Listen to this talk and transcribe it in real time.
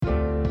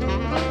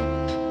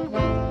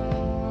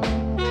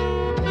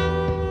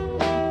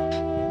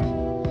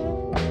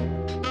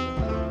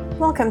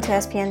Welcome to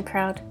SPN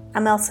Proud.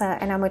 I'm Elsa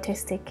and I'm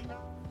autistic.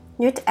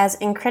 Newt has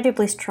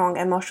incredibly strong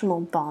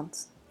emotional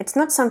bonds. It's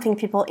not something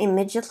people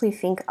immediately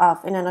think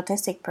of in an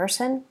autistic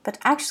person, but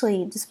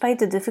actually, despite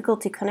the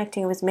difficulty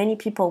connecting with many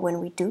people when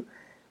we do,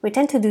 we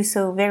tend to do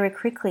so very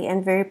quickly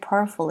and very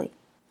powerfully.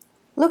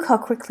 Look how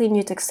quickly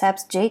Newt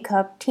accepts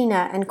Jacob,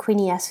 Tina, and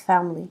Queenie as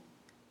family.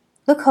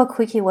 Look how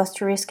quick he was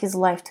to risk his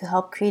life to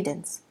help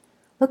Credence.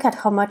 Look at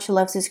how much he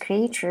loves his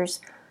creatures,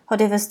 how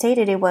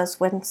devastated he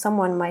was when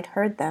someone might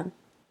hurt them.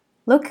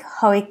 Look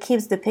how he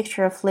keeps the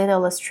picture of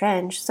little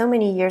Lestrange so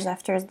many years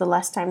after the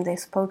last time they've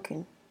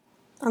spoken.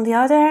 On the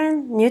other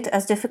hand, Newt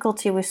has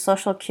difficulty with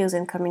social cues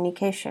and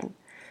communication,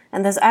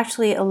 and there's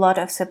actually a lot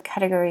of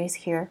subcategories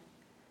here.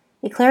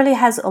 He clearly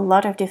has a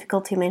lot of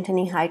difficulty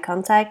maintaining eye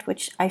contact,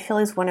 which I feel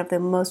is one of the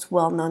most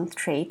well-known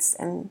traits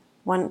and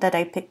one that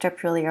I picked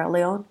up really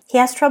early on. He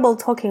has trouble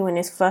talking when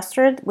he's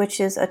flustered, which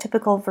is a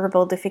typical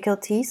verbal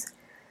difficulties,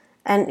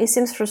 and he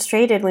seems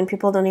frustrated when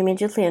people don't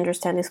immediately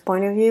understand his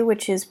point of view,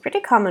 which is pretty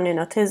common in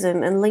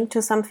autism and linked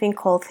to something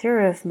called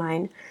theory of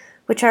mind,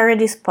 which I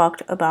already spoke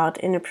about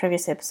in a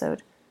previous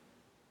episode.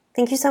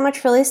 Thank you so much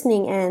for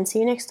listening and see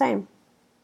you next time.